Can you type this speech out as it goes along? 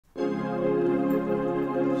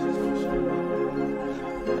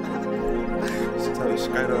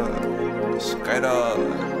Straight up.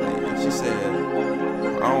 She said,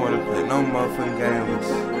 I don't wanna play no motherfucking games.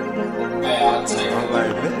 I'm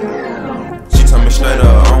like, bitch. She told me straight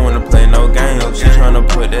up, I don't wanna play no games. She tryna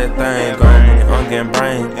put that thing on me. I'm getting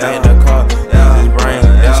brain. Ain't the car, use his brain.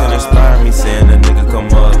 That shit inspire me, saying a nigga come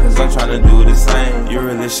up. Cause I'm tryna do the same. You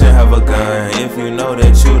really should have a gun if you know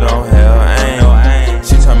that you don't have aim.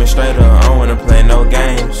 She told me straight up, I don't wanna play no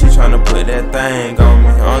games. She tryna put that thing on me.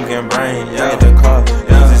 I'm getting brain. Ain't the car,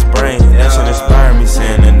 use his brain. That shit inspire me,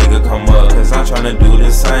 saying a nigga come up. Cause I'm tryna do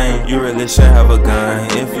the same. You really should have a gun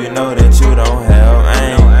if you know that you don't have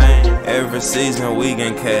aim. Every season we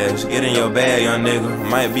get cash. Get in your bag, young nigga.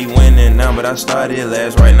 Might be winning now, but I started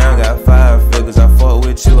last. Right now got 5 figures. I fuck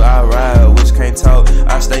with you, I ride. Which can't talk,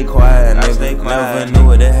 I stay quiet, nigga. Never knew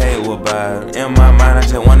what the hate was about. In my mind, I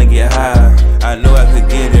just wanna get high. I knew I could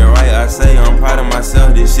get it right. I say I'm proud of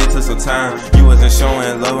myself. This shit took some time. You wasn't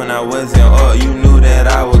showing love when I wasn't up. You knew that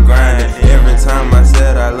I was grinding. Every time I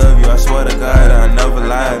said I love you, I swear to God I never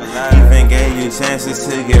lied. Even gave you chances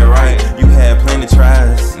to get right. You had plenty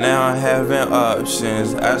tries. Now I'm having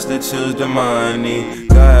options. I still choose the money.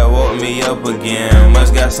 God woke me up again.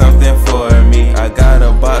 Must got something for me. I got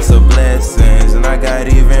a box of blessings and I got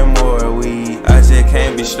even more weed. I just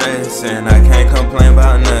can't be stressing. I can't complain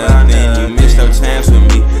about nothing. You missed up chance with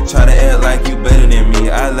me. Try to act like you better than me.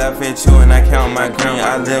 I laugh at you and I count my green.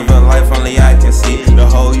 I live a life only I can see. The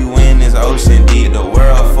hole you in is ocean deep. The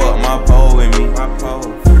world fuck my pole with me.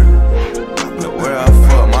 The world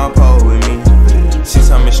fuck my pole with me. She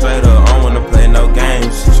told me straight up, I don't wanna play no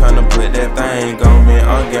games. She tryna put that thing on me.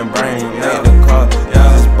 I'm getting brain.